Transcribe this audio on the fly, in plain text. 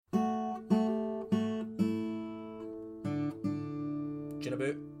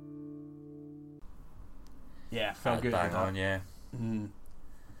Jinaboot. Yeah, felt good. Bang on, yeah.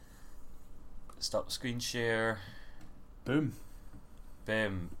 Stop screen share. Boom.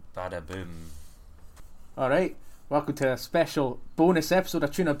 Boom. Bada boom. Alright, welcome to a special bonus episode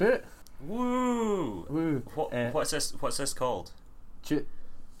of Jinaboot. Woo! Woo. What's this called? Tune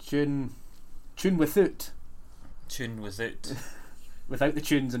without. Tune without. Without the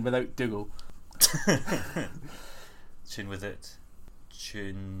tunes and without Dougal. Tune with it.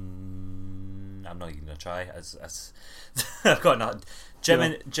 Tune. I'm not even gonna try. As I've got nothing. Jim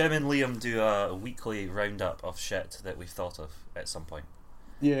and Liam do a weekly roundup of shit that we've thought of at some point.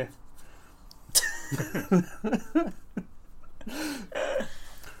 Yeah.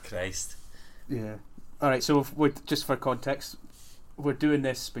 Christ. Yeah. All right. So we're, just for context, we're doing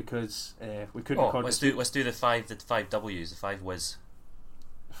this because we couldn't record. Let's do the five W's, the 5 whiz.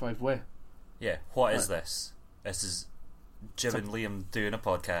 5 way. Yeah. What is this? This is Jim and Liam doing a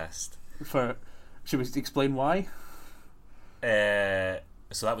podcast. Should we explain why?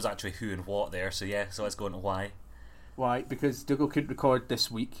 So that was actually who and what there. So yeah. So let's go into why. Why? Because Dougal couldn't record this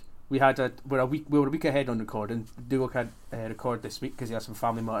week. We were a week ahead on recording. Dougal can't record this week because he has some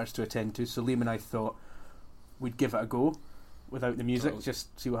family matters to attend to. So Liam and I thought we'd give it a go without the music,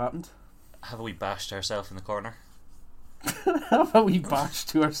 just see what happened. Have we bashed ourselves in the corner? Have we bashed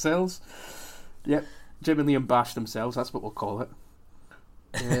to ourselves? Yep. Jim and Liam bashed themselves. That's what we'll call it.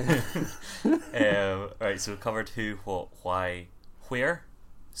 Alright, so we covered who, what, why, where.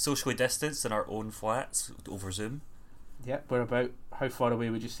 Socially distanced in our own flats over Zoom. Yep, we're about, how far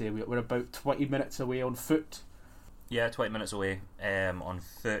away would you say? We're about 20 minutes away on foot. Yeah, 20 minutes away on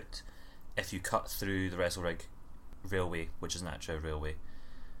foot if you cut through the Wrestle-Rig Railway, which isn't actually a railway.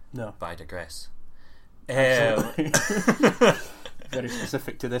 No. But I digress. Very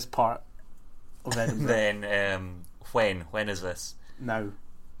specific to this part of Edinburgh. Then, when is this? Now.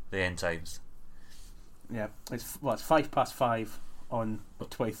 The end times. Yeah, it's 5:05 on the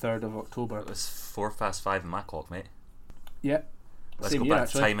 23rd of October. It was 5:04 in my clock, mate. Yeah. Let's go back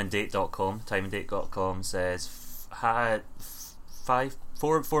to timeanddate.com. Timeanddate.com says 4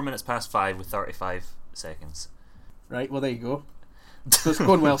 minutes past 5 with 35 seconds. Right, well there you go. So it's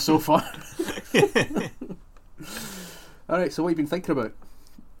going well so far. Alright, so what have you been thinking about?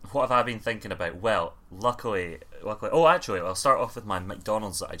 What have I been thinking about? Well, luckily. Oh, actually, I'll start off with my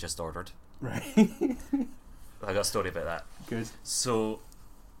McDonald's that I just ordered. Right. I got a story about that. Good. So,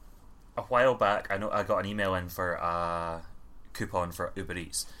 a while back, I got an email in for a coupon for Uber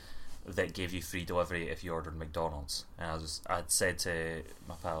Eats that gave you free delivery if you ordered McDonald's, and I'd said to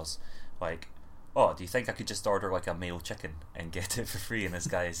my pals, like, oh, do you think I could just order like a mayo chicken and get it for free? And this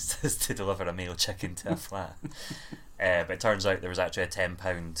guy says to deliver a mayo chicken to a flat. But it turns out there was actually a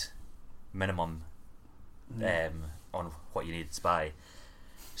 £10 minimum on what you needed to buy.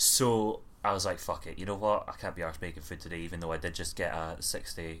 So I was like, fuck it, you know what? I can't be arsed making food today, even though I did just get a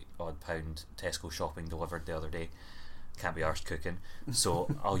 £60-odd Tesco shopping delivered the other day. Can't be arsed cooking. So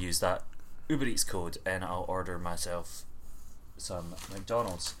I'll use that Uber Eats code and I'll order myself some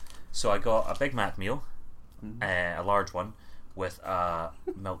McDonald's. So I got a Big Mac meal, a large one, with a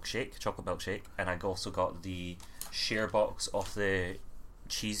milkshake, chocolate milkshake, and I also got the share box of the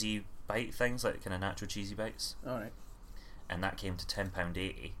cheesy bite things, like kind of natural cheesy bites. Alright. And that came to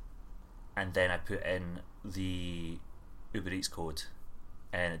 £10.80. And then I put in the Uber Eats code,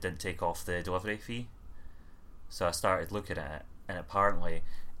 and it didn't take off the delivery fee. So I started looking at it, and apparently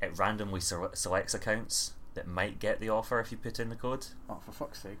it randomly selects accounts that might get the offer if you put in the code. Oh, for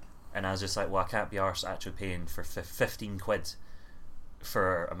fuck's sake. And I was just like, well, I can't be arsed actually paying for 15 quid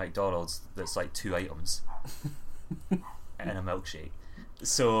for a McDonald's that's like 2 items and a milkshake.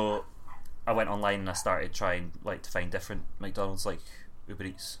 So I went online and I started trying to find different McDonald's like Uber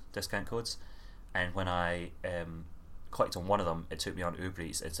Eats discount codes. And when I clicked on one of them, it took me on Uber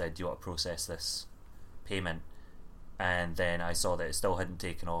Eats and said, do you want to process this payment? And then I saw that it still hadn't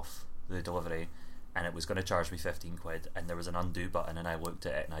taken off the delivery, and it was going to charge me 15 quid, and there was an undo button, and I looked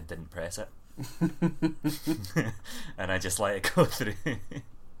at it and I didn't press it. And I just let it go through. And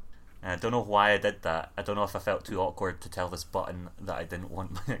I don't know why I did that. I don't know if I felt too awkward to tell this button that I didn't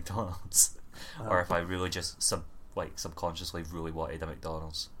want my McDonald's, or if I really just subconsciously really wanted a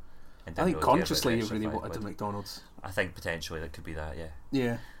McDonald's. And I think really consciously you really wanted a McDonald's. I think potentially that could be that, yeah.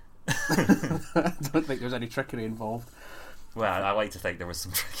 Yeah. I don't think there's any trickery involved. Well, I like to think there was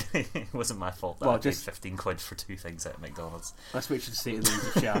some trickery. It wasn't my fault that I paid 15 quid for 2 things at McDonald's. That's what you should say to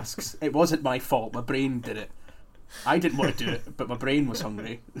Louise if she asks. It wasn't my fault, my brain did it. I didn't want to do it, but my brain was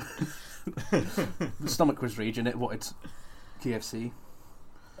hungry. The stomach was raging, it wanted KFC.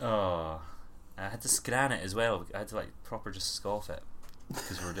 Oh, I had to scan it as well. I had to proper just scoff it.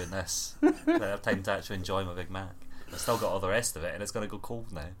 because we're doing this. I don't have time to actually enjoy my Big Mac. I've still got all the rest of it, and it's going to go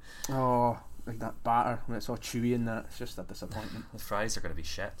cold now. Oh, like that batter when it's all chewy and that. It's just a disappointment. The fries are going to be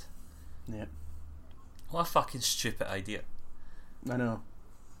shit. Yeah. What a fucking stupid idea. I know.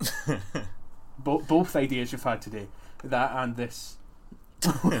 Both ideas you've had today, that and this.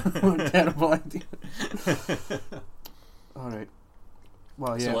 Terrible idea. Alright.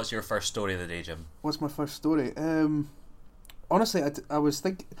 Well, yeah. So what's your first story of the day, Jim? What's my first story? Honestly, I was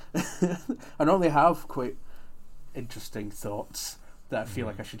thinking... I normally have quite interesting thoughts that I feel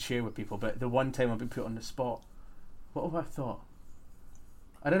like I should share with people, but the one time I've been put on the spot, what have I thought?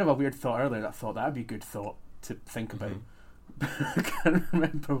 I did have a weird thought earlier that I thought that would be a good thought to think about. I can't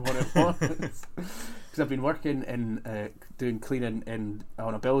remember what it was. Because I've been working in doing cleaning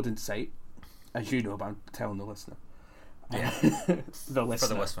on a building site, as you know, but I'm telling the listener. Yeah. The listener.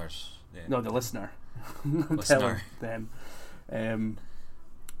 For the listeners. Yeah. No, the listener. Listener. Telling them.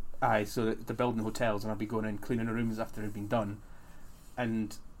 So they're building hotels, and I'll be going in cleaning the rooms after they've been done.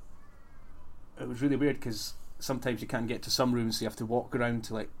 And it was really weird because sometimes you can't get to some rooms, so you have to walk around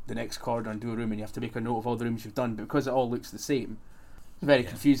to like the next corridor and do a room, and you have to make a note of all the rooms you've done. But because it all looks the same, it's very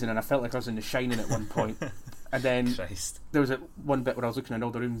confusing, and I felt like I was in The Shining at one point. And then there was one bit where I was looking at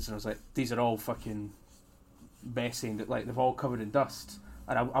all the rooms, and I was like, these are all fucking messy, and like they've all covered in dust.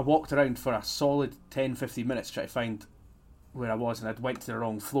 And I walked around for a solid 10-15 minutes trying to find where I was, and I'd went to the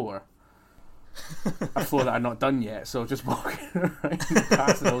wrong floor. A floor that I'd not done yet, so just walking around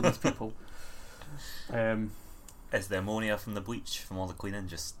passing all these people. Is the ammonia from the bleach from all the cleaning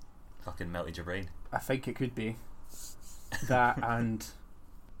just fucking melted your brain? I think it could be that, and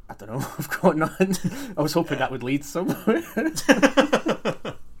I don't know. I've got none. I was hoping that would lead somewhere.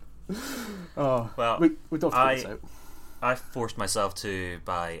 Oh well, we don't have to this out. I forced myself to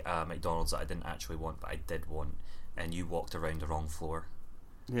buy a McDonald's that I didn't actually want, but I did want, and you walked around the wrong floor.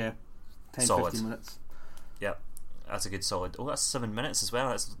 Yeah, 10-15 minutes. Yep, that's a good solid. Oh, that's 7 minutes as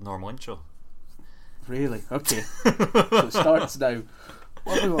well. That's the normal intro. Really? Okay. So it starts now.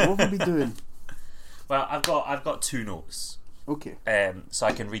 What have we been doing? Well, I've got 2 notes. Okay. So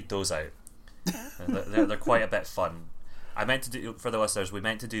I can read those out. They're quite a bit fun. I meant to do, for the listeners, we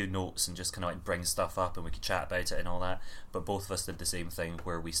meant to do notes and just kind of like bring stuff up and we could chat about it and all that, but both of us did the same thing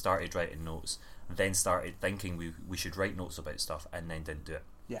where we started writing notes, then started thinking we should write notes about stuff, and then didn't do it.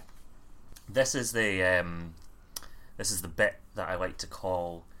 Yeah. This is the bit that I like to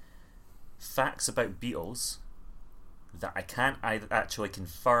call facts about Beatles that I can't actually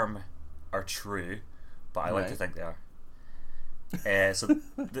confirm are true, but I like to think they are. So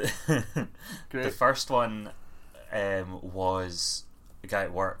the first one was a guy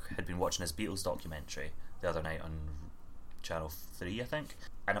at work had been watching his Beatles documentary the other night on Channel 3, I think,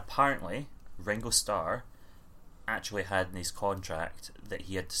 and apparently Ringo Starr actually had in his contract that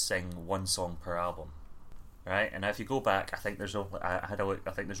he had to sing 1 song per album, right? And if you go back, I think there's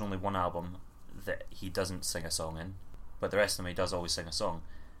only one album that he doesn't sing a song in, but the rest of them he does always sing a song.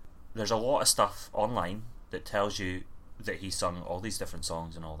 There's a lot of stuff online that tells you that he sung all these different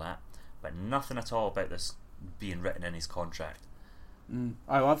songs and all that, but nothing at all about this being written in his contract.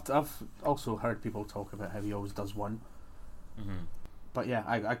 I've also heard people talk about how he always does one. Mm-hmm. But yeah,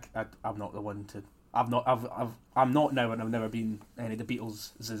 I'm not the one to. I'm not now, and I've never been any of the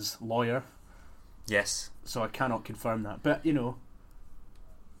Beatles' lawyer. Yes. So I cannot confirm that, but you know,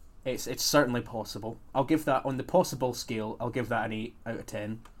 it's certainly possible. I'll give that, on the possible scale, I'll give that an 8 out of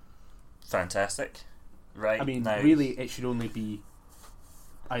 10. Fantastic. Right. I mean, really, it should only be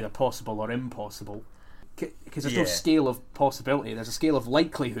either possible or impossible, because there's no scale of possibility. There's a scale of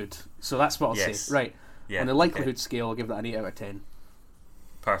likelihood. So that's what I'll say. Right. Yeah. On the likelihood scale, I'll give that an 8 out of 10.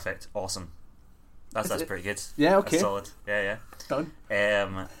 Perfect. Awesome. That's pretty good. Yeah. Okay. That's solid. Yeah. Done.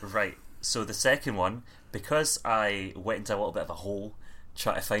 Right. So the second one, because I went into a little bit of a hole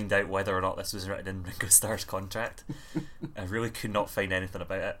trying to find out whether or not this was written in Ringo Starr's contract, I really could not find anything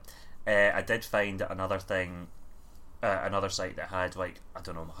about it. I did find another thing, another site that had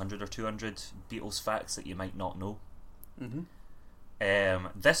 100 or 200 Beatles facts that you might not know.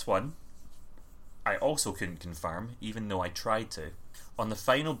 Mm-hmm. This one I also couldn't confirm, even though I tried to. On the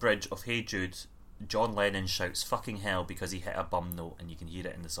final bridge of Hey Jude, John Lennon shouts "fucking hell" because he hit a bum note, and you can hear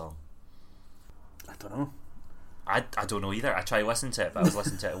it in the song. I don't know. I don't know either. I tried listening to it, but I was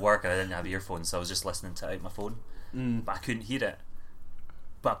listening to it at work and I didn't have earphones, so I was just listening to it out my phone. But I couldn't hear it.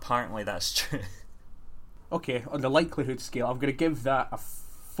 But apparently that's true. Okay, on the likelihood scale, I'm going to give that a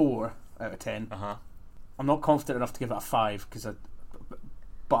 4 out of 10. Uh-huh. I'm not confident enough to give it a 5,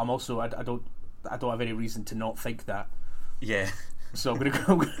 but I'm also I don't have any reason to not think that. Yeah. So I'm going to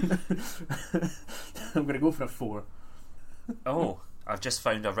go for a 4. Oh, I've just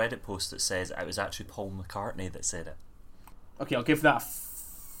found a Reddit post that says it was actually Paul McCartney that said it. Okay, I'll give that a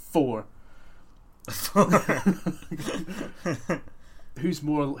 4. Who's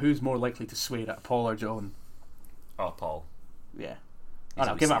more likely to swear at, Paul or John? Oh, Paul. Yeah. He's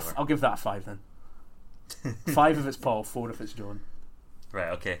I'll give that a 5 then. 5 if it's Paul, 4 if it's John. Right.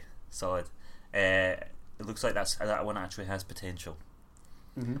 Okay. Solid. It looks like that one actually has potential.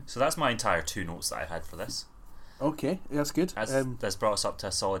 Mm-hmm. So that's my entire 2 notes that I had for this. Okay, that's good. That's brought us up to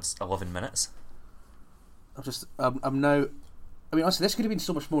a solid 11 minutes. I'm now. I mean, honestly, this could have been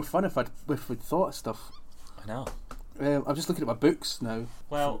so much more fun if we'd thought of stuff. I know. I'm just looking at my books now.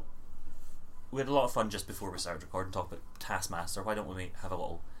 Well, we had a lot of fun just before we started recording, talk about Taskmaster. Why don't we have a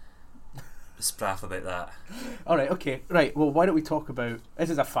little spraff about that? Alright, okay. Right, well, why don't we talk about... This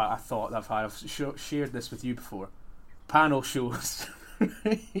is a thought that I've had. I've shared this with you before. Panel shows.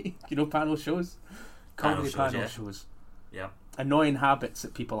 You know panel shows? Comedy panel shows. Yeah. Annoying habits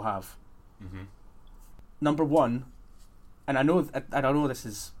that people have. Mm-hmm. Number 1, and I know this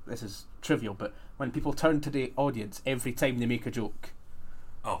is trivial, but when people turn to the audience every time they make a joke.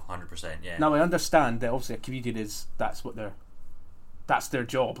 Oh, 100%, yeah. Now I understand that obviously a comedian that's their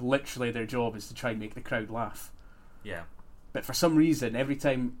job. Literally their job is to try and make the crowd laugh. Yeah. But for some reason, every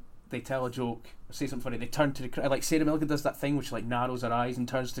time they tell a joke or say something funny, they turn to the crowd. Like Sarah Milligan does that thing which like narrows her eyes and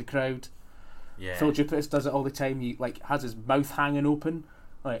turns to the crowd. Yeah. Phil Dupuis does it all the time. He like has his mouth hanging open.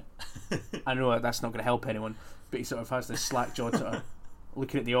 Like, I know that's not going to help anyone, but he sort of has this slack jaw sort of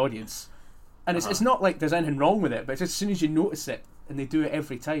looking at the audience. And it's not like there's anything wrong with it, but it's just as soon as you notice it and they do it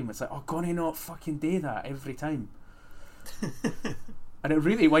every time, it's like, oh, gonna not fucking do that every time. And it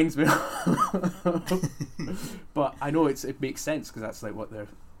really winds me up. But I know it makes sense because that's like what they're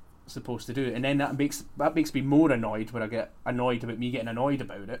supposed to do, and then that makes me more annoyed when I get annoyed about me getting annoyed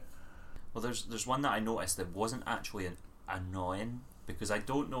about it. Well, there's one that I noticed that wasn't actually annoying, because I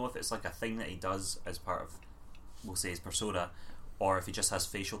don't know if it's like a thing that he does as part of, we'll say, his persona, or if he just has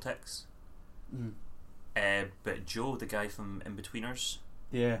facial tics. But Joe, the guy from Inbetweeners,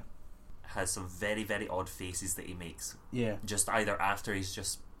 yeah, has some very, very odd faces that he makes. Yeah. Just either after he's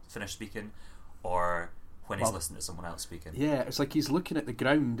just finished speaking, or when he's listening to someone else speaking. Yeah, it's like he's looking at the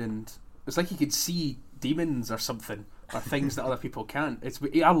ground, and it's like he could see demons or something, or things that other people can't.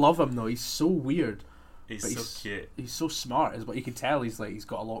 I love him though. He's so weird. He's so cute. He's so smart, is what you can tell. He's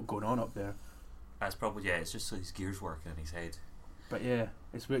got a lot going on up there. That's probably, yeah. It's just so his gears working in his head. But yeah,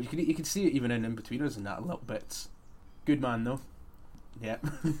 it's weird. You can see it even in Inbetweeners and that a little bit. Good man though. Yeah.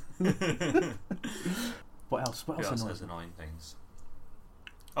 What else? What else has annoying things?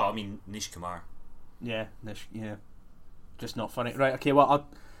 Oh, I mean Nish Kumar. Yeah, Nish. Yeah, just not funny. Right. Okay. Well,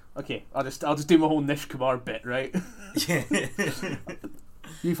 I'll just do my whole Nish Kumar bit. Right. Yeah.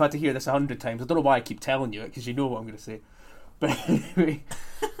 You've had to hear this 100 times. I don't know why I keep telling you it, because you know what I'm going to say. But anyway,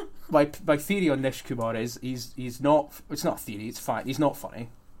 my theory on Nish Kumar is he's not. It's not a theory. It's fact. He's not funny.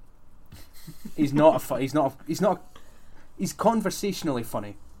 He's conversationally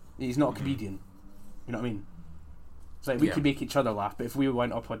funny. He's not a comedian. You know what I mean? It's like we could make each other laugh, but if we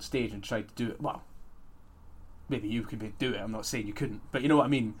went up on stage and tried to do it, well, maybe you could do it. I'm not saying you couldn't, but you know what I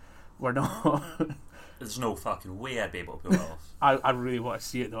mean. We're not. There's no fucking way I'd be able to pull it off. I really want to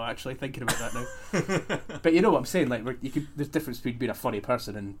see it though. Actually, thinking about that now. But you know what I'm saying? Like, there's a difference between being a funny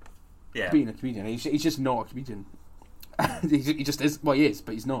person and being a comedian. He's just not a comedian. he just is. Well, he is,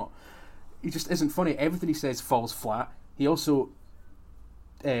 but he's not. He just isn't funny. Everything he says falls flat. He also,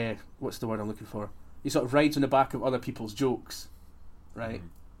 what's the word I'm looking for? He sort of rides on the back of other people's jokes, right?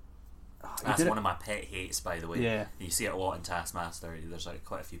 That's one of my pet hates, by the way. Yeah. You see it a lot in Taskmaster. There's like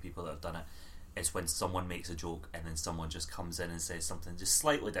quite a few people that have done it. It's when someone makes a joke and then someone just comes in and says something just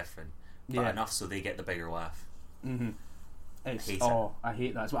slightly different, but enough so they get the bigger laugh. Mm-hmm. I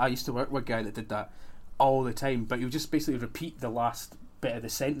hate that. I used to work with a guy that did that all the time, but he would just basically repeat the last bit of the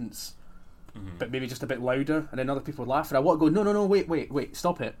sentence, but maybe just a bit louder, and then other people would laugh. And I want to go, no, wait,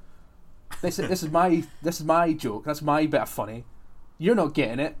 stop it. This is my joke. That's my bit of funny. You're not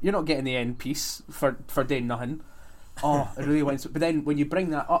getting it. You're not getting the end piece for doing nothing. Oh, it really went. But then when you bring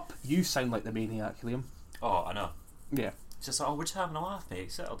that up, you sound like the maniac, Liam. Oh, I know. Yeah. It's just like, we're just having a laugh,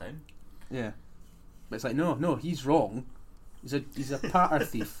 mate. Settle down. Yeah. But it's like, no, he's wrong. He's a patter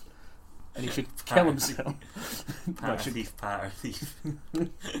thief, and he should kill himself. Patter thief.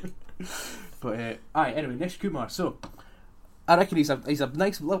 But anyway, Nish Kumar. So I reckon he's a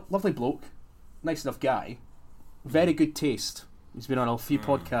nice, lovely bloke, nice enough guy, very good taste. He's been on a few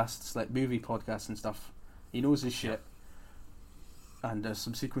podcasts, like movie podcasts and stuff. He knows his shit. And there's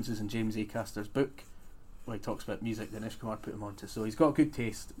some sequences in James Acaster's book where he talks about music that Nish Kumar put him onto. So he's got good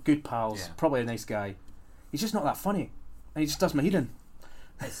taste, good pals, probably a nice guy. He's just not that funny, and he just does my head in.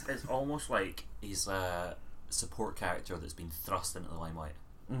 It's almost like he's a support character that's been thrust into the limelight.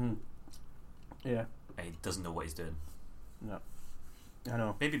 Mm-hmm. Yeah. And he doesn't know what he's doing. No. I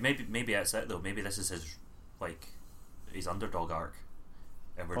know. Maybe that's it though. Maybe this is his underdog arc,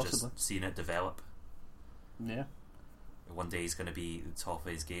 and we're Possibly. just seeing it develop. Yeah. One day he's going to be the top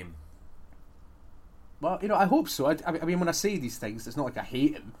of his game. Well, I hope so. I mean, when I say these things, it's not like I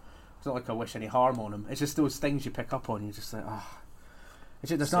hate him. It's not like I wish any harm on him. It's just those things you pick up on. You're just like, ah.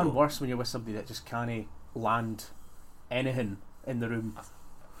 There's nothing worse when you're with somebody that just can't land anything in the room.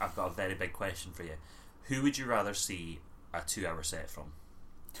 I've got a very big question for you. Who would you rather see a 2-hour set from?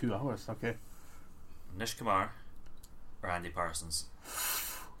 2 hours, okay. Nish Kumar or Andy Parsons?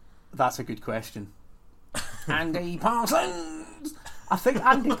 That's a good question. Andy Parsons! I think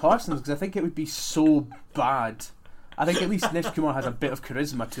Andy Parsons, because I think it would be so bad. I think at least Nish Kumar has a bit of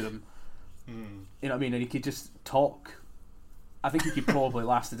charisma to him. Mm. You know what I mean? And he could just talk. I think he could probably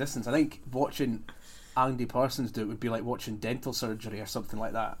last the distance. I think watching Andy Parsons do it would be like watching dental surgery or something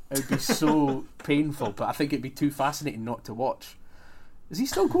like that. It would be so painful, but I think it'd be too fascinating not to watch. Is he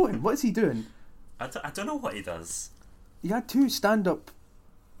still going? What is he doing? I don't know what he does. He had 2 stand-up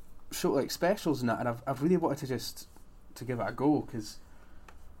show specials and that, and I've really wanted to give it a go, because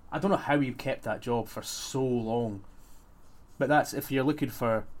I don't know how he kept that job for so long. But that's, if you're looking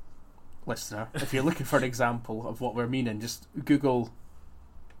for, listener, if you're looking for an example of what we're meaning, just Google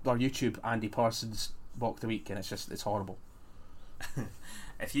or YouTube Andy Parsons Walk the Week, and it's horrible.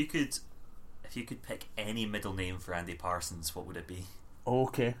 If you could pick any middle name for Andy Parsons, what would it be?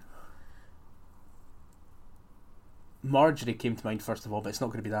 Okay. Marjorie came to mind first of all, but it's not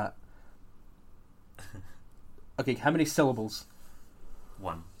going to be that. Okay, how many syllables?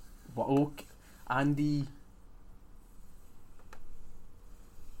 1. What? Okay. Andy.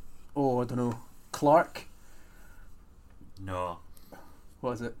 Oh, I don't know. Clark. No.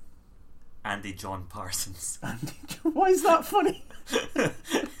 What is it? Andy John Parsons. Andy. Why is that funny?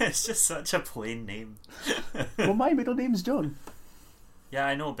 It's just such a plain name. Well, my middle name's John. Yeah,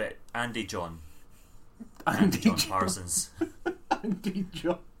 I know, but Andy John. Andy John Parsons. Andy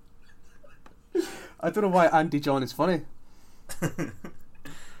John. I don't know why Andy John is funny.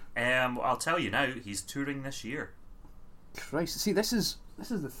 I'll tell you now, he's touring this year. Christ, see, this is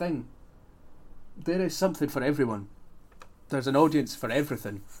the thing. There is something for everyone. There's an audience for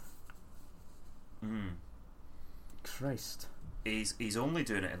everything. Mm. Christ. He's only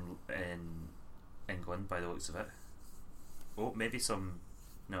doing it in England by the looks of it. Oh, maybe some.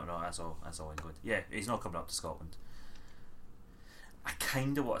 No, that's all England. Yeah, he's not coming up to Scotland. I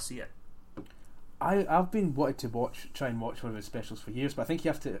kind of want to see it. I've been wanting to try and watch one of his specials for years, but I think you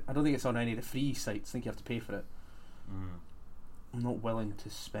have to. I don't think it's on any of the free sites. I think you have to pay for it. Mm. I'm not willing to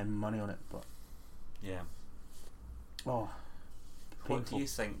spend money on it, but yeah. oh, What painful. do you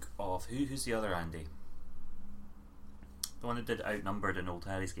think of who's the other Andy? The one that did Outnumbered in Old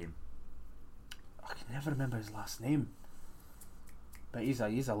Harry's Game. I can never remember his last name, but he's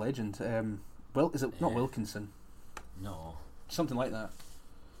a legend. Is it not Wilkinson? No. Something like that.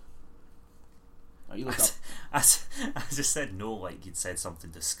 Oh, you look up. I just said no like you'd said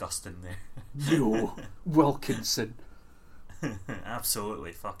something disgusting there. No, Wilkinson.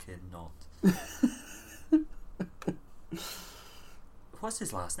 Absolutely fucking not. What's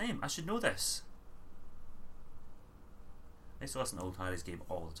his last name? I should know this. I used to listen to Old Harry's Game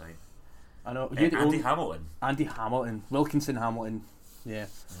all the time. I know. Andy Hamilton. Andy Hamilton. Wilkinson Hamilton. Yeah.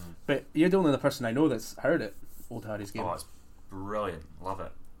 But you're the only other person I know that's heard it. Old Harry's Game. Oh, it's brilliant. Love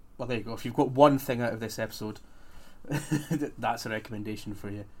it. Well, there you go. If you've got one thing out of this episode, that's a recommendation for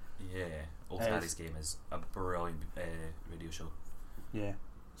you. Yeah. Old Harry's Game is a brilliant radio show. Yeah.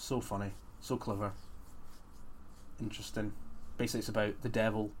 So funny. So clever. Interesting. Basically, it's about the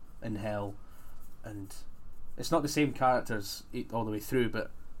devil in hell, and it's not the same characters all the way through,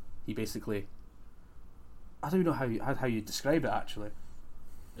 but he basically, I don't know how you describe it actually.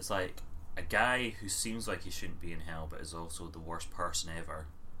 It's like a guy who seems like he shouldn't be in hell but is also the worst person ever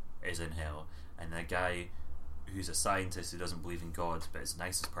is in hell, and a guy who's a scientist who doesn't believe in God but is the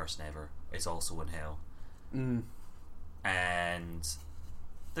nicest person ever is also in hell. And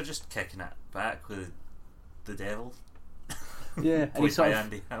they're just kicking it back with the devil. Yeah. And Played by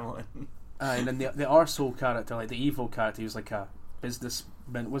Andy Hamilton. And then the arsehole character, like the evil character, he was like a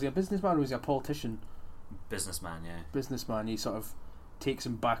businessman. Was he a businessman or was he a politician? Businessman, yeah. Businessman. He sort of takes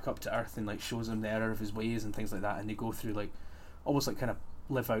him back up to earth and like shows him the error of his ways and things like that, and they go through like almost like kind of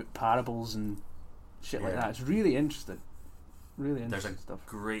live out parables and shit like that. It's really interesting. Really interesting stuff. There's a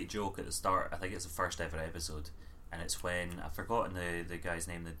great joke at the start. I think it's the first ever episode, and it's when I've forgotten the guy's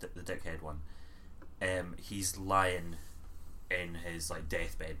name, the dickhead one. He's lying in his like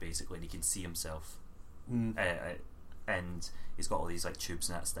deathbed basically, and he can see himself, Mm. and he's got all these like tubes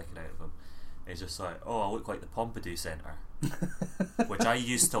and that sticking out of him. And he's just like, oh, I look like the Pompidou Centre, which I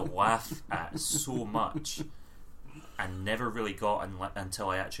used to laugh at so much, and never really got until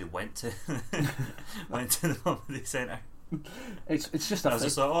I actually went to the Pompidou Centre. It's just I was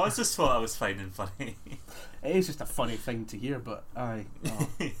just like, oh, I just thought I was finding funny. It is just a funny thing to hear, but that's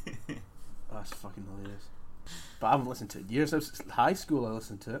fucking hilarious. But I haven't listened to it in years. It was high school I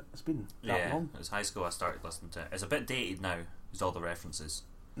listened to it. It's been that long. It was high school I started listening to it. It's a bit dated now, with all the references.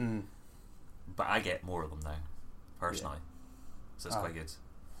 Mm. But I get more of them now, personally. So it's quite good.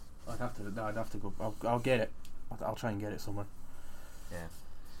 I'd have to go. I'll get it. I'll try and get it somewhere. Yeah.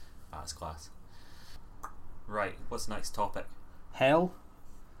 That's class. Right, what's the next topic? Hell.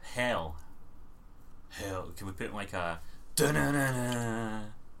 Hell. Can we put in like a da-na-na-na?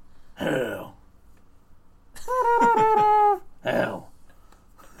 Hell. Hell.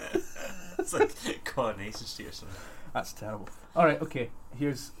 It's like Coronation Street or something. That's terrible. Alright, okay.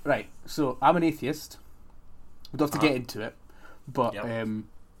 So I'm an atheist. We don't have to get into it. But Yep.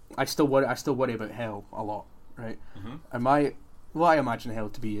 I still worry about hell a lot, right? Mm-hmm. And what I imagine hell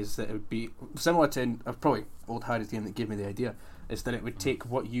to be is that it would be similar to probably old Harry's game that gave me the idea, is that it would take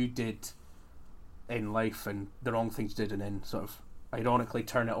what you did in life and the wrong things you did, and then sort of ironically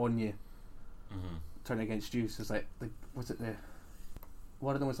turn it on you, turn it against you. So it's like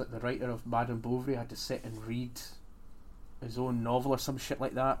one of them was like the writer of Madame Bovary had to sit and read his own novel or some shit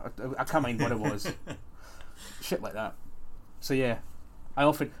like that. I can't mind what it was. Shit like that. So yeah, I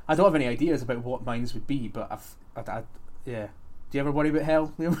don't have any ideas about what mines would be, but yeah. Do you ever worry about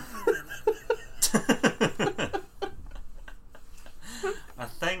hell, Liam? I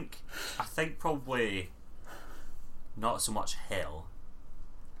think probably not so much hell,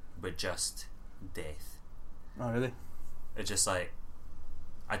 but just death. Oh really? It's just like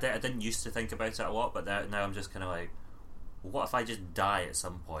I didn't used to think about it a lot, but now I'm just kind of like, well, what if I just die at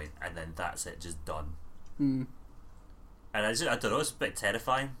some point and then that's it, just done? Mm. And I don't know, it's a bit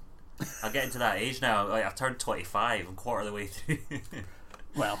terrifying. I'm getting to that age now. Like I've turned 25. I'm quarter of the way through.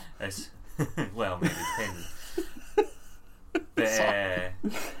 Well, well, maybe depends. But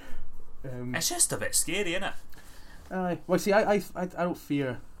it's just a bit scary, isn't it? well, see, I don't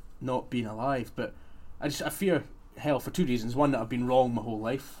fear not being alive, but I fear hell for two reasons. One, that I've been wrong my whole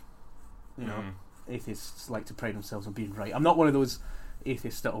life. You know, atheists like to pride themselves on being right. I'm not one of those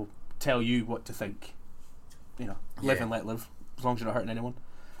atheists that'll tell you what to think. You know, live and let live, as long as you're not hurting anyone.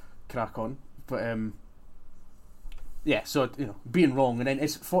 Crack on. But yeah, so you know, being wrong, and then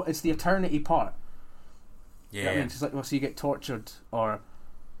it's the eternity part. Yeah, you know what I mean? It's like, well, so you get tortured or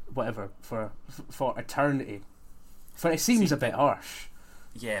whatever for eternity. It seems a bit harsh.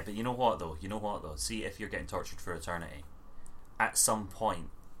 Yeah, but you know what though? See, if you're getting tortured for eternity, at some point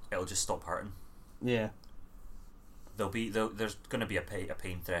it'll just stop hurting. Yeah. There's going to be a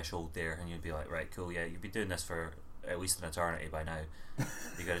pain threshold there, and you'd be like, right, cool, yeah, you'd be doing this for at least an eternity by now.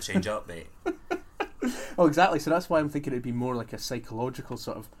 You got to change up, mate. Oh, exactly. So that's why I'm thinking it'd be more like a psychological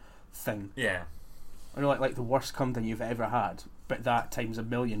sort of thing. Yeah. I know, like the worst company you've ever had, but that times a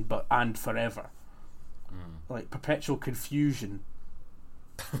million, and forever. Like perpetual confusion.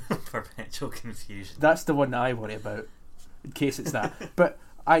 Perpetual confusion. That's the one that I worry about, in case it's that. But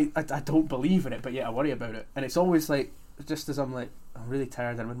I don't believe in it, but yeah, I worry about it. And it's always like, just as I'm like, I'm really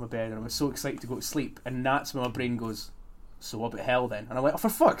tired and I'm in my bed and I'm so excited to go to sleep, and that's when my brain goes, so what about hell then? And I'm like, oh, for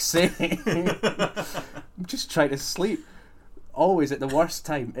fuck's sake. I'm just trying to sleep. Always at the worst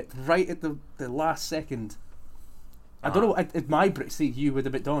time, right at the last second. I don't know what my brain, see you with the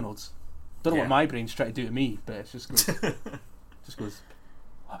McDonald's, don't know what my brain's trying to do to me, but it just goes,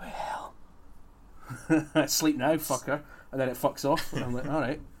 what about hell? Sleep now, fucker. And then it fucks off, and I'm like,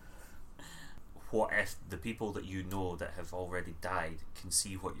 alright. What if the people that you know that have already died can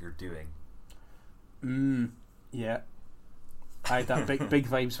see what you're doing? Yeah. I had that big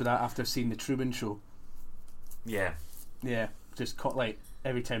vibes for that after seeing the Truman Show. Yeah. Yeah, just caught like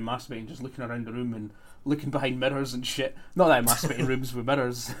every time masturbating, just looking around the room and looking behind mirrors and shit. Not that I masturbate in rooms with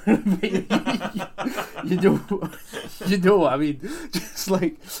mirrors. you know what I mean. Just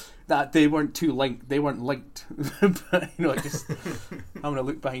like that, they weren't linked. But you know, just I'm gonna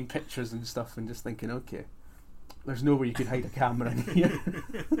look behind pictures and stuff and just thinking, okay, there's nowhere you could hide a camera in here.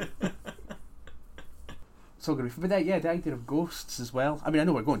 So good. But that, yeah, the idea of ghosts as well. I mean, I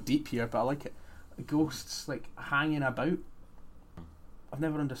know we're going deep here, but I like it. Ghosts like hanging about. I've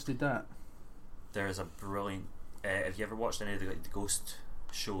never understood that. There's a brilliant. Have you ever watched any of the ghost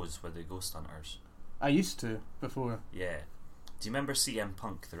shows with the ghost hunters? I used to before. Yeah. Do you remember CM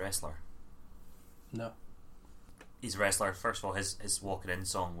Punk, the wrestler? No. he's a wrestler. First of all, his walking in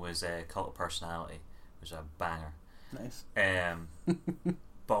song was Cult of Personality, which is a banger. Nice.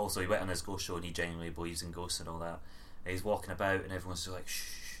 But also he went on his ghost show and he genuinely believes in ghosts and all that. And he's walking about and everyone's just like,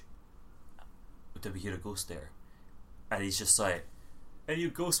 shh, did we hear a ghost there? And he's just like, hey, you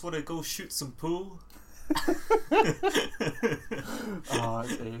ghosts want to go shoot some pool? Oh,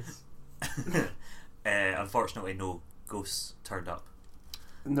 that's ace. Unfortunately, no ghosts turned up.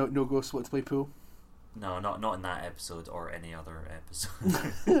 No ghosts want to play pool? No, not in that episode or any other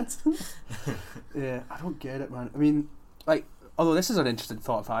episode. Yeah, I don't get it, man. I mean, like, although this is an interesting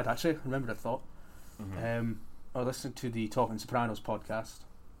thought I've had, actually. I remembered a thought. Mm-hmm. I was listening to the Talking Sopranos podcast,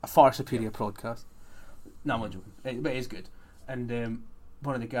 a far superior podcast. No, I'm not joking, but it is good. And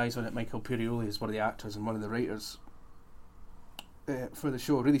one of the guys on it, Michael Pirioli, is one of the actors and one of the writers for the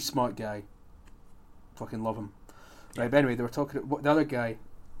show. Really smart guy. Fucking love him. Yeah. Right, but anyway, they were talking. The other guy,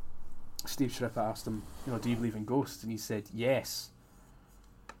 Steve Shrippa, asked him, do you believe in ghosts? And he said, yes.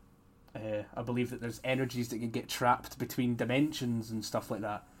 I believe that there's energies that can get trapped between dimensions and stuff like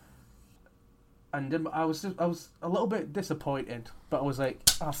that. And then I was a little bit disappointed, but I was like,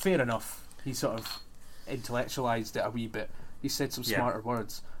 fair enough. He sort of intellectualized it a wee bit. He said some smarter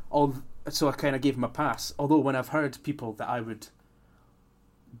words. So I kind of gave him a pass. Although when I've heard people that I would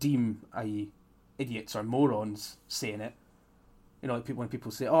deem, i.e., idiots or morons saying it, like when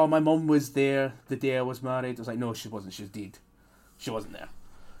people say, "Oh, my mum was there the day I was married," I was like, "No, she wasn't. She was dead. She wasn't there."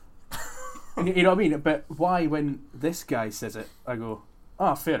 You know what I mean? But why, when this guy says it, I go,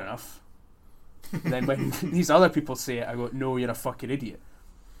 fair enough. And then when these other people say it, I go, "No, you're a fucking idiot."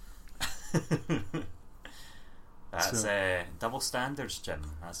 That's double standards, Jim.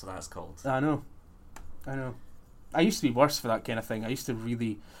 That's what that's called. I know. I used to be worse for that kind of thing. I used to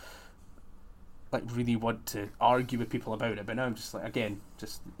really want to argue with people about it, but now I'm just like, again,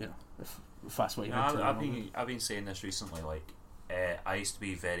 just if that's what you're into. I've been saying this recently. Like, I used to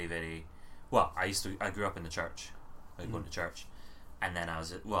be very, very well. I grew up in the church. I was going to church, and then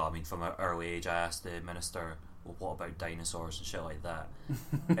from an early age, I asked the minister, "Well, what about dinosaurs and shit like that?"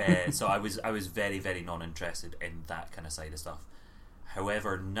 So I was very, very non-interested in that kind of side of stuff.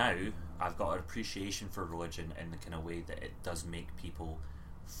 However, now I've got an appreciation for religion in the kind of way that it does make people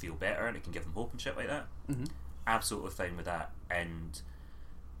feel better and it can give them hope and shit like that. Mm-hmm. Absolutely fine with that, and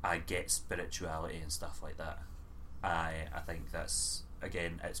I get spirituality and stuff like that. I think that's,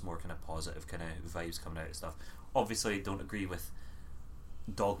 again, it's more kind of positive kind of vibes coming out of stuff. Obviously, don't agree with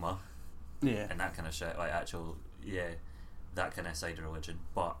dogma, and that kind of shit, like that kind of side of religion.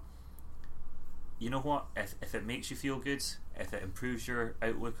 But you know what? If it makes you feel good, if it improves your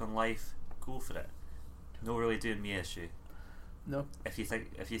outlook on life, go for it. No really doing me issue. No. If you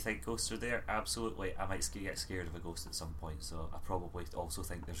think ghosts are there, absolutely. I might get scared of a ghost at some point, so I probably also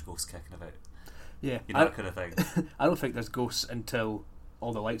think there's ghosts kicking about. Yeah, that kind of thing. I don't think there's ghosts until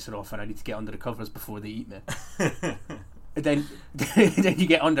all the lights are off and I need to get under the covers before they eat me. And then you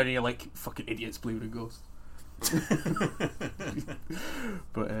get under and you're like, fucking idiots believe in ghosts.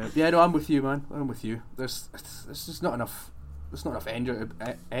 But I'm with you, man. I'm with you. There's just not enough. There's not enough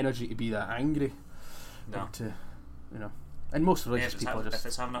energy to be that angry. No. And most religious people are just... If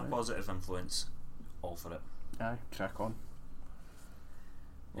it's having a positive influence, all for it. Aye, crack on.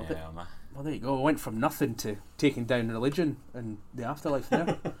 Well, Well, there you go. We went from nothing to taking down religion and the afterlife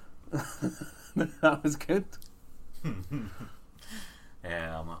there. That was good.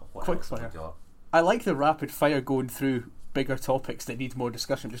 What Quick else have fire. we got? I like the rapid fire going through bigger topics that need more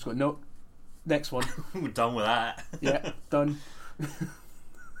discussion. Just go, no, next one. We're done with that. Yeah, done.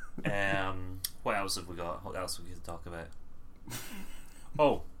 What else have we got? What else we can talk about?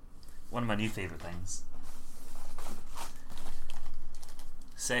 Oh, one of my new favourite things.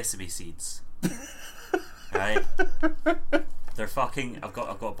 Sesame seeds. Right? They're fucking... I've got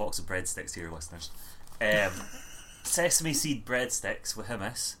a box of breadsticks here, listeners. Sesame seed breadsticks with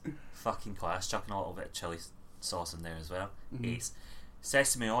hummus. Fucking class. Chucking a little bit of chili sauce in there as well. Mm-hmm. Ace.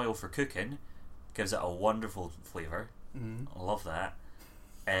 Sesame oil for cooking. Gives it a wonderful flavour. Mm-hmm. I love that.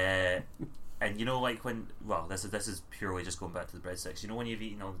 And like when... Well, this is purely just going back to the breadsticks. You know when you've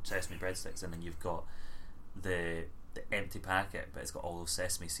eaten all the sesame breadsticks and then you've got the empty packet, but it's got all those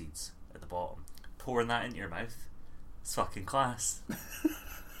sesame seeds at the bottom. Pouring that into your mouth. It's fucking class.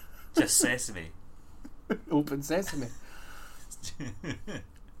 Just sesame. Open sesame.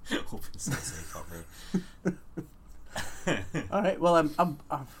 Open sesame, fuck me. All right. Well,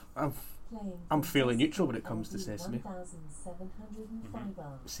 I'm fairly neutral when it comes to sesame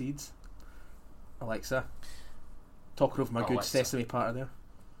seeds. Alexa, talking over my good Alexa. sesame part there.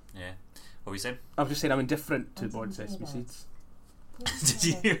 Yeah. What were you saying? I was just saying I'm indifferent to boiled sesame seeds. Did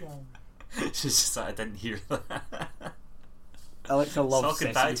you hear? She's just like, I didn't hear that. Alexa loves talking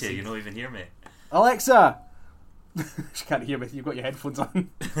sesame back to you. seeds. You don't even hear me. Alexa! She can't hear me. You've got your headphones on.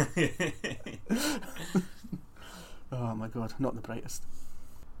 Oh my god, not the brightest.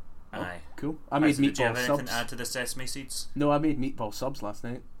 Aye. Cool. I made Did you have meatball anything subs. to add to the sesame seeds? No, I made meatball subs last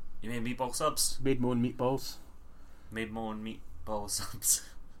night. You made meatball subs. Made my own meatballs. Made my own meatball subs.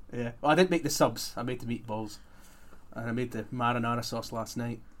 Yeah. Well, I didn't make the subs. I made the meatballs. And I made the marinara sauce last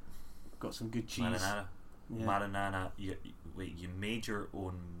night. Got some good cheese. Marinara. Yeah. Marinara. You made your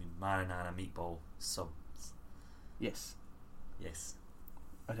own marinara meatball subs. Yes, Yes.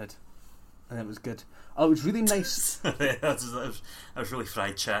 I did. And it was good. Oh, it was really nice. that was really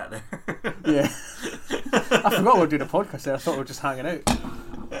fried chat there. Yeah. I forgot we were doing a podcast there. I thought we were just hanging out.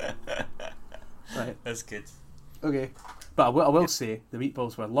 Right. That's good. Okay. But I will say, the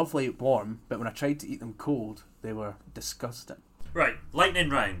meatballs were lovely warm, but when I tried to eat them cold, they were disgusting. Right, lightning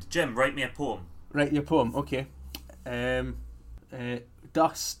round. Jim, write me a poem. Write your poem, okay.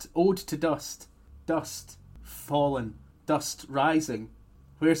 Dust, ode to dust. Dust, fallen, dust rising.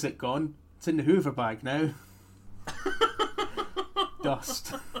 Where's it gone? It's in the Hoover bag now.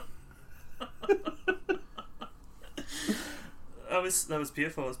 Dust. That was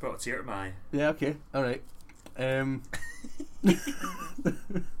beautiful. It's brought a tear to my eye. Yeah, okay, alright. I've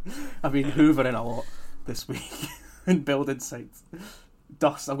been hoovering a lot this week in building sites.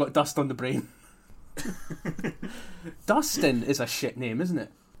 Dust, I've got dust on the brain. Dustin is a shit name, isn't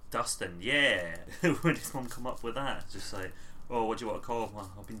it? Dustin, yeah. When did Mum come up with that? Just like, oh, what do you want to call him? Well,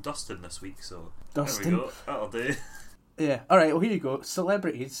 I've been dusting this week, so Dustin. there we go. That'll do. Yeah, alright, well here you go.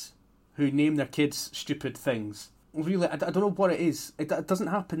 Celebrities who name their kids stupid things. Really, I don't know what it is. It doesn't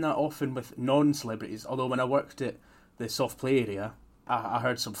happen that often with non-celebrities, although when I worked at the soft play area, I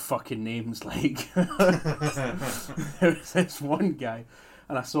heard some fucking names like... There was this one guy,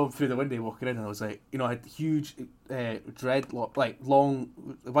 and I saw him through the window walking in, and I was like, I had huge dreadlock, like long,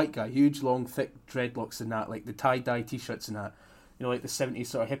 white guy, huge, long, thick dreadlocks and that, like the tie-dye t-shirts and that, like the 70s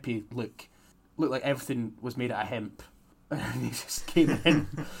sort of hippie look. Looked like everything was made out of hemp. And he just came in,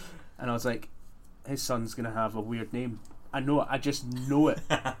 and I was like, his son's going to have a weird name. I know it, I just know it.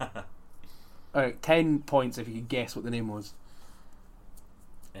 Alright, 10 points if you can guess what the name was.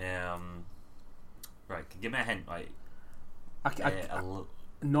 Right, give me a hint, right?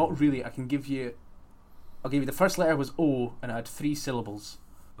 Not really, I'll give you the first letter was O, and it had 3 syllables.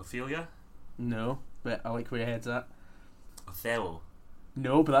 Ophelia? No, but I like where your head's at. Othello?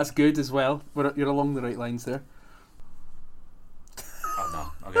 No, but that's good as well. You're along the right lines there. Oh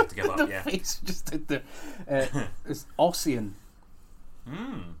no, I'm going to have to give up, The yeah. face just did there. It's Ossian.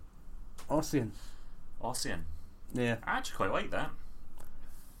 Ossian. Ossian. Yeah. I actually quite like that.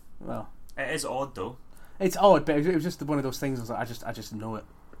 Well, It is odd though. it's odd, but it was just one of those things. I was like, I just know it.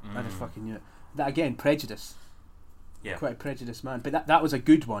 I just fucking knew it. That again, prejudice. Yeah. Quite a prejudiced man, but that was a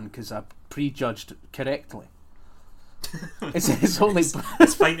good one because I prejudged correctly. It's only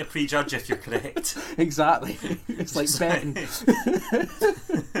It's fine to prejudge if you're correct. exactly. It's like betting.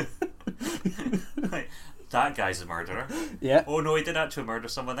 Like, that guy's a murderer. Yeah. Oh no, he did actually murder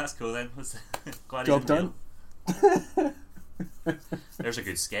someone. That's cool then. Glad Job he's in done. jail. There's a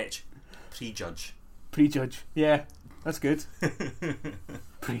good sketch. Prejudge. Prejudge. Yeah, that's good.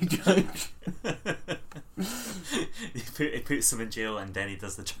 Prejudge. He puts him in jail and then he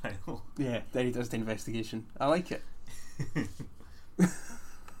does the trial. Yeah, then he does the investigation. I like it.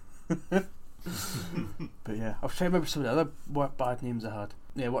 But yeah, I was trying to remember some of the other bad names I had.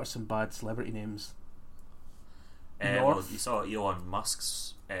 Yeah, what are some bad celebrity names? Well, North. you saw Elon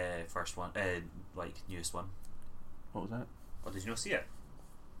Musk's first one, newest one. What was that? Oh, did you not see it?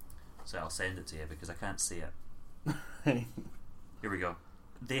 So I'll send it to you because I can't see it. Here we go.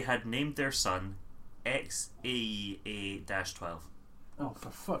 They had named their son XAEA-12. Oh, for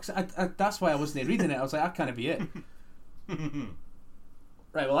fuck's sake. That's why I wasn't reading it. I was like, that can't be it.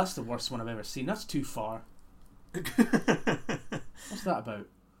 Right, well, that's the worst one I've ever seen. That's too far. What's that about?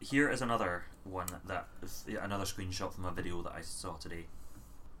 Here is another one that is another screenshot from a video that I saw today.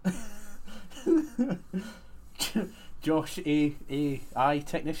 Josh AI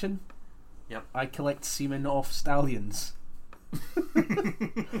technician. Yep. I collect semen off stallions.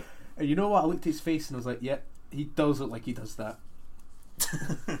 And you know what? I looked at his face and I was like, "Yep, he does look like he does that."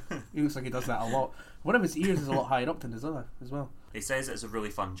 He looks like he does that a lot. One of his ears is a lot higher up than his other as well. He says it's a really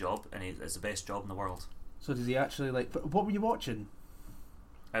fun job and it's the best job in the world. So does he actually like? But what were you watching?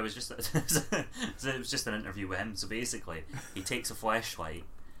 It was just an interview with him. So basically, he takes a fleshlight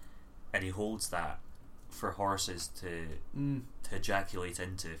and he holds that for horses to ejaculate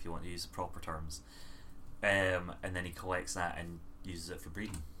into, if you want to use the proper terms, and then he collects that and uses it for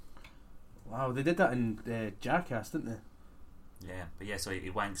breeding. Wow, they did that in Jackass, didn't they? Yeah, but yeah, so he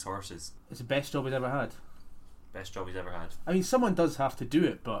wanks horses. It's the best job he's ever had. Best job he's ever had. I mean, someone does have to do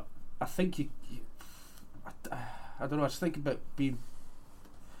it, but I think I don't know. I just think about being.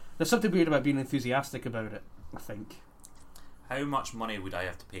 There's something weird about being enthusiastic about it. I think. How much money would I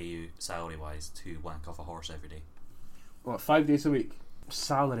have to pay you salary wise to wank off a horse every day? What, 5 days a week?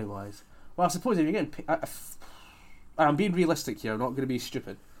 Salary wise? Well, I suppose if you're getting paid, I'm being realistic here, I'm not going to be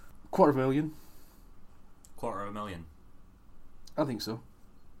stupid. $250,000? $250,000. I think so.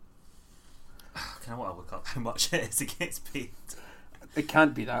 Can I want to look up how much it is he gets paid? It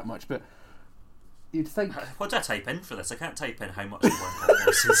can't be that much, but you'd think. What do I type in for this? I can't type in how much you wank off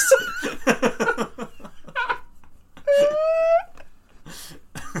horses.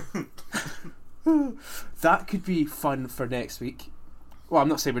 That could be fun for next week. Well, I'm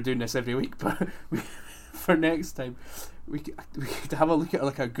not saying we're doing this every week, but for next time, we could have a look at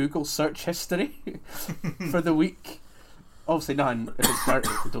like a Google search history for the week. Obviously, none if it's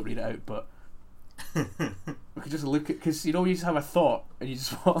pertinent, we don't read it out, but we could just look at, because you just have a thought and you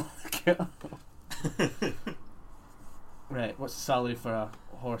just want to look it up. Right, what's the salary for a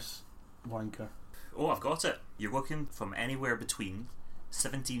horse wanker? Oh, I've got it. You're looking from anywhere between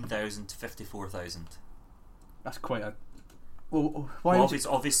 17,000 to 54,000. That's quite a. Well, why? Well,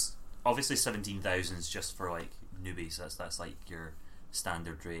 obviously 17,000 is just for like newbies. That's like your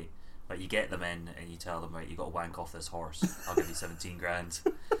standard rate. But you get them in and you tell them, right, you got to wank off this horse. I'll give you 17 grand.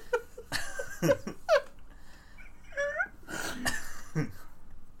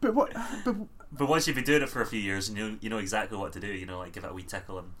 But what? But once you've been doing it for a few years and you know exactly what to do, like give it a wee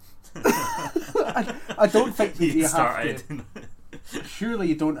tickle and I don't think that you have to. Surely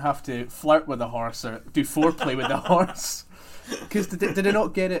you don't have to flirt with a horse or do foreplay with the horse, because did they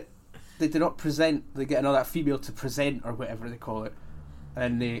not get it? They did not present. They get another female to present or whatever they call it,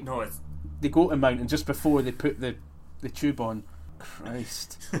 and they go to mount, and just before they put the tube on.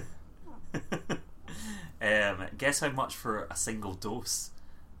 Christ. Guess how much for a single dose,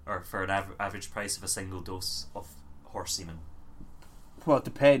 or for an average price of a single dose of horse semen? Well, it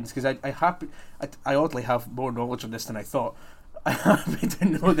depends, because I oddly have more knowledge on this than I thought. I happen to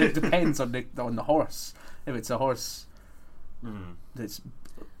know that it depends on the horse. If it's a horse that's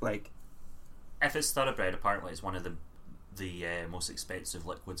like, if it's thoroughbred, apparently it's one of the most expensive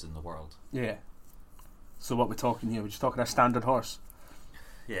liquids in the world. Yeah. So what we're talking here? We're just talking a standard horse.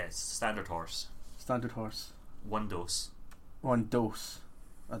 Yeah, it's a standard horse. Standard horse. One dose. One dose.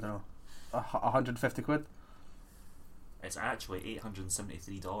 I don't know. £150. It's actually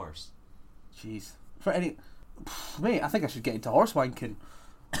 $873. Jeez. For any, mate, I think I should get into horse wanking.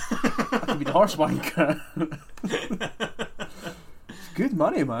 I could be the horse wanker. It's good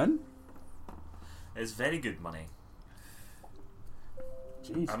money, man. It's very good money.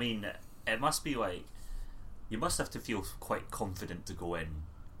 Jeez. I mean, it must be like, you must have to feel quite confident to go in.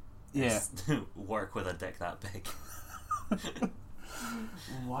 Yeah. Work with a dick that big.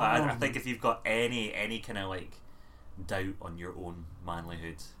 Wow. I think if you've got any kind of like doubt on your own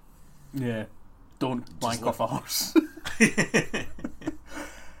manlyhood, yeah, don't wank off a horse.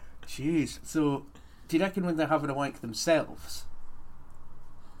 Jeez. So, do you reckon when they're having a wank themselves,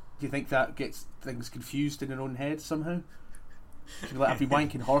 do you think that gets things confused in their own head somehow? Like, I've been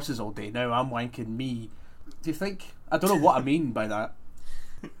wanking horses all day, now I'm wanking me. Do you think? I don't know what I mean by that.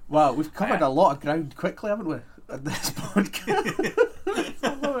 Wow, we've covered a lot of ground quickly, haven't we, at this podcast?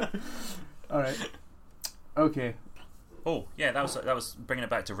 Alright. Okay. Oh, yeah, that was bringing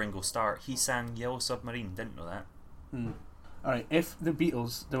it back to Ringo Starr. He sang Yellow Submarine, didn't know that. Alright, if the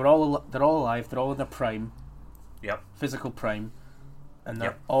Beatles, they're all alive, they're all in their prime. Yep. Physical prime. And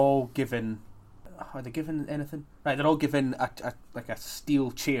they're all given... Are they given anything? Right, they're all given like a steel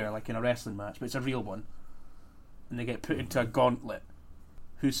chair, like in a wrestling match, but it's a real one. And they get put into a gauntlet.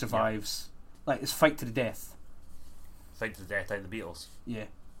 Who survives? Like, it's fight to the death. Fight to the death out of the Beatles. Yeah.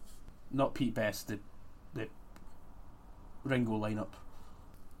 Not Pete Best, the Ringo lineup.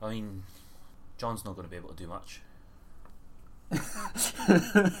 I mean, John's not going to be able to do much.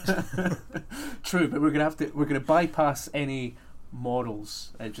 True, but we're gonna bypass any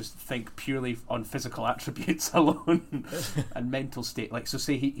morals and just think purely on physical attributes alone and mental state. Like, so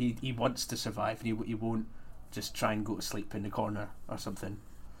say he wants to survive and he won't just try and go to sleep in the corner or something.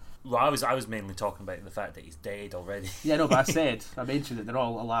 Well, I was mainly talking about the fact that he's dead already. Yeah, no, but I mentioned that they're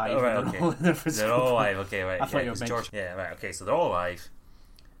all alive. Oh, right, and okay. They're all alive. Okay, right. I thought you were George. Yeah, right. Okay, so they're all alive.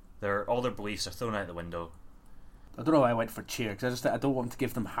 All their beliefs are thrown out the window. I don't know why I went for chair, because I don't want to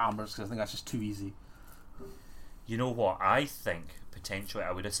give them hammers, because I think that's just too easy. You know what? I think potentially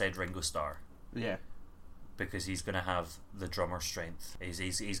I would have said Ringo Starr. Yeah. Because he's going to have the drummer strength.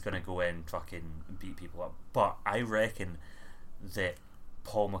 He's going to go in, fucking beat people up. But I reckon that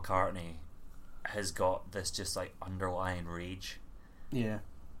Paul McCartney has got this just like underlying rage. Yeah.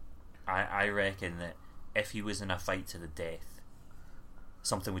 I reckon that if he was in a fight to the death,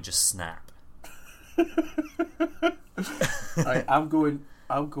 something would just snap. Right, I'm going.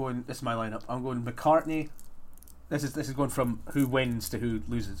 This is my lineup. I'm going McCartney. This is going from who wins to who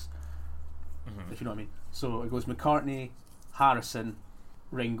loses. Mm-hmm. If you know what I mean. So it goes McCartney, Harrison,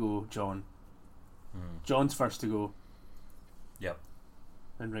 Ringo, John. John's first to go. Yep.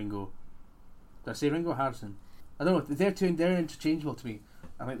 And Ringo. Did I say Ringo or Harrison? I don't know. They're interchangeable to me.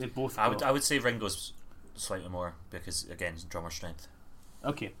 I think they both. I would say Ringo's slightly more because again, drummer strength.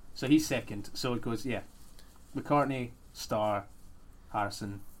 Okay, so he's second. So it goes McCartney, Starr,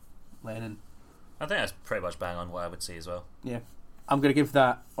 Harrison, Lennon. I think that's pretty much bang on what I would say as well. Yeah, I'm going to give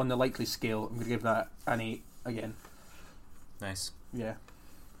that on the likely scale. I'm going to give that an 8 again. Nice. Yeah,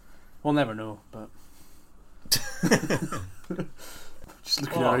 we'll never know, but just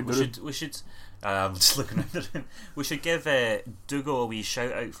looking around the room. We should. Just looking at the room. We should give Dougal a wee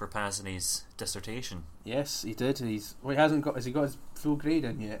shout out for passing his dissertation. Yes, he did. He hasn't got. Has he got his full grade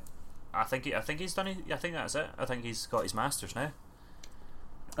in yet? I think he's done it. I think that's it. I think he's got his masters now.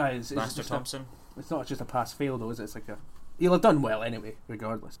 Master Thompson. It's not just a pass fail though, is it? It's like he'll have done well anyway,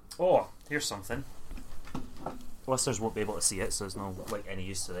 regardless. Oh, here's something. Listeners won't be able to see it, so it's no like any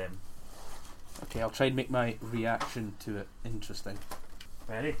use to them. Okay, I'll try and make my reaction to it interesting.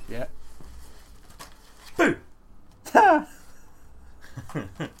 Ready? Yeah. Boo! Ha!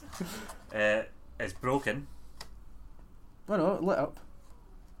 It's broken. Oh no, it lit up.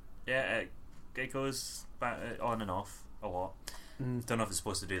 Yeah, it goes back on and off a lot. Don't know if it's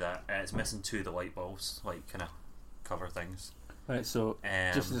supposed to do that. It's missing 2 of the light bulbs, like kind of cover things. Right, so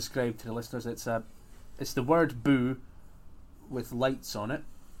just to describe to the listeners, it's the word "boo" with lights on it.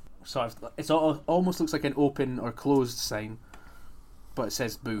 So it almost looks like an open or closed sign, but it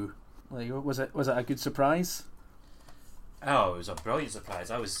says "boo." Like, was it a good surprise? Oh, it was a brilliant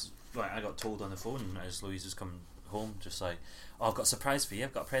surprise. I got told on the phone as Louise was coming home, just like, "Oh, I've got a surprise for you.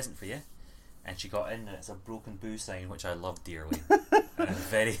 I've got a present for you." And she got in, and it's a broken boo sign, which I love dearly. And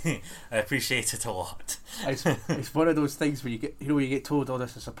I appreciate it a lot. It's one of those things where you get told, "Oh,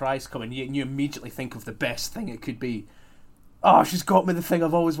 there's a surprise coming," and you immediately think of the best thing it could be. Oh, she's got me the thing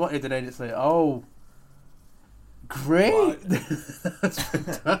I've always wanted, and then it's like, oh, great, that's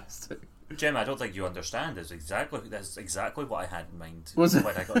fantastic. Jim, I don't think you understand. That's exactly what I had in mind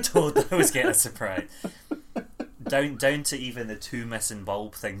when I got told that I was getting a surprise. Down to even the 2 missing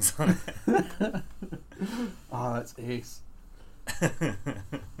bulb things on it. Oh, that's ace.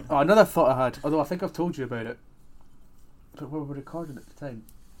 Oh, another thought I had, although I think I've told you about it, but we were recording at the time.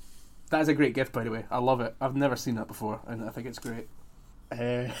 That is a great gift, by the way. I love it. I've never seen that before, and I think it's great.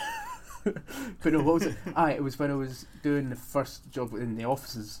 But no, what was it? It was when I was doing the first job in the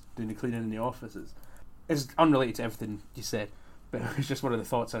offices, doing the cleaning in the offices. It's unrelated to everything you said, but it was just one of the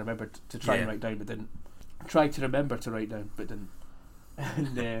thoughts I remembered to try and write down, but didn't. Tried to remember to write down, but didn't.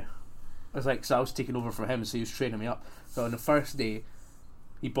 And I was like, so I was taking over for him, so he was training me up. So on the first day,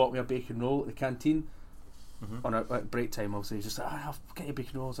 he bought me a bacon roll at the canteen. On our break time, obviously. He's just like, I'll get you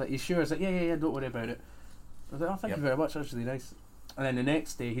bacon rolls. Like, you sure? I was like, yeah, don't worry about it. I was like, oh, thank you very much, that's really nice. And then the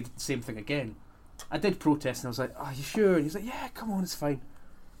next day, he did the same thing again. I did protest, and I was like, you sure? And he's like, yeah, come on, it's fine.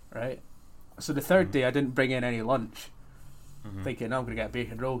 Right? So the third day, I didn't bring in any lunch, thinking, I'm going to get a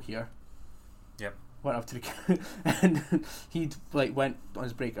bacon roll here. Yep. Went up to the and he went on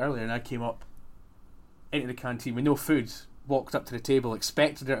his break earlier, and I came up into the canteen with no food, walked up to the table,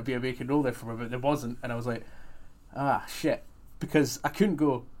 expected there to be a bacon roll there for me, but there wasn't, and I was like, shit, because I couldn't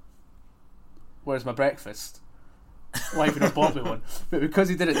go, where's my breakfast? Why would have bought me one? But because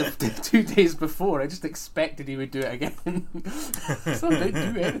he did it the 2 days before, I just expected he would do it again. So I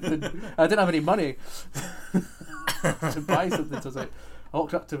didn't do anything. I didn't have any money to buy something, so I was like, I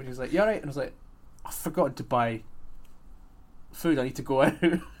walked up to him and he was like, you alright? And I was like, I've forgotten to buy food, I need to go out.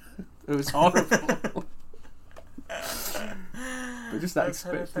 It was horrible. But just that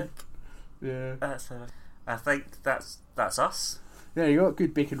expected. Yeah. That's horrific. I think that's us. There you go,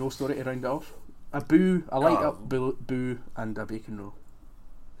 good bacon roll story to round it off. A boo, a light up boo, and a bacon roll.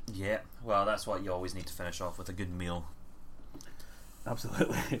 Yeah, well, that's what you always need to finish off with, a good meal.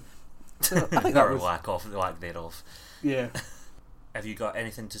 Absolutely. So, I think that was lack thereof. Yeah. Have you got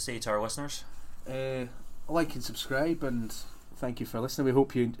anything to say to our listeners? Like and subscribe, and thank you for listening. We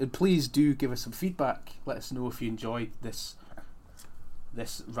hope you, and please do give us some feedback. Let us know if you enjoyed this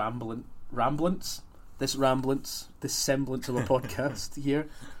semblance of a podcast here,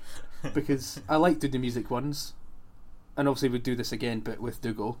 because I like doing the music ones, and obviously we'd do this again, but with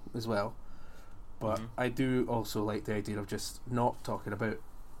Dougal as well. But I do also like the idea of just not talking about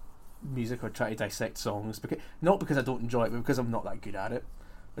music or trying to dissect songs, not because I don't enjoy it, but because I'm not that good at it.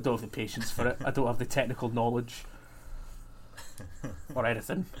 I don't have the patience for it. I don't have the technical knowledge or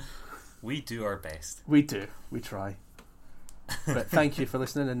anything. We do our best. We do. We try. But thank you for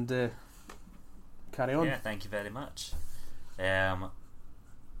listening, and carry on. Yeah, thank you very much.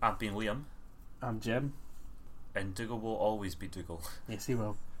 I've been Liam. I'm Jim. And Dougal will always be Dougal. Yes, he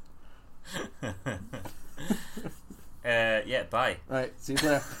will. Yeah, bye. Right, see you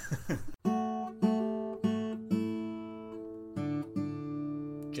later.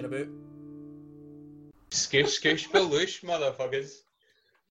 Chin about. Skoosh, skoosh, baloosh, motherfuckers.